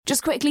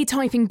Just quickly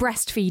typing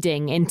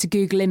breastfeeding into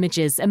Google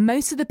Images, and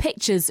most of the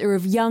pictures are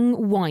of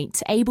young,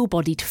 white,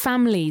 able-bodied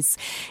families.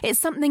 It's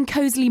something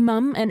Coseley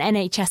mum and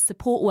NHS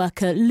support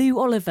worker Lou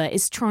Oliver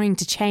is trying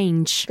to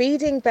change.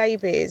 Feeding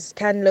babies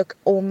can look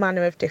all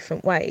manner of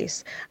different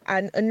ways,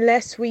 and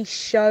unless we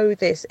show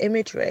this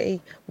imagery,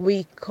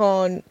 we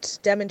can't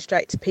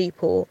demonstrate to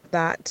people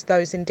that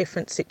those in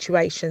different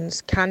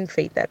situations can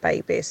feed their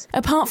babies.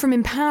 Apart from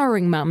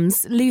empowering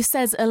mums, Lou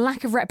says a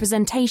lack of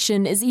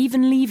representation is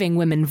even leaving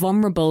women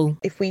vulnerable.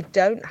 If we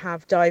don't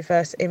have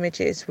diverse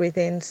images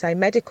within, say,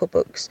 medical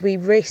books, we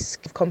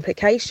risk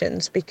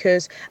complications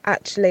because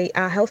actually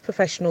our health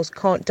professionals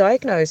can't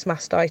diagnose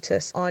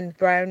mastitis on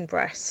brown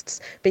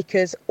breasts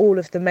because all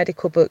of the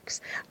medical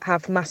books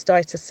have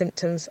mastitis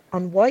symptoms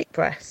on white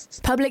breasts.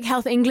 Public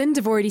Health England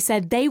have already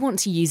said they want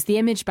to use the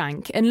image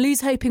bank, and Lou's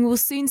hoping we'll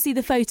soon see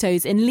the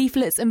photos in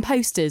leaflets and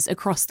posters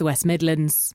across the West Midlands.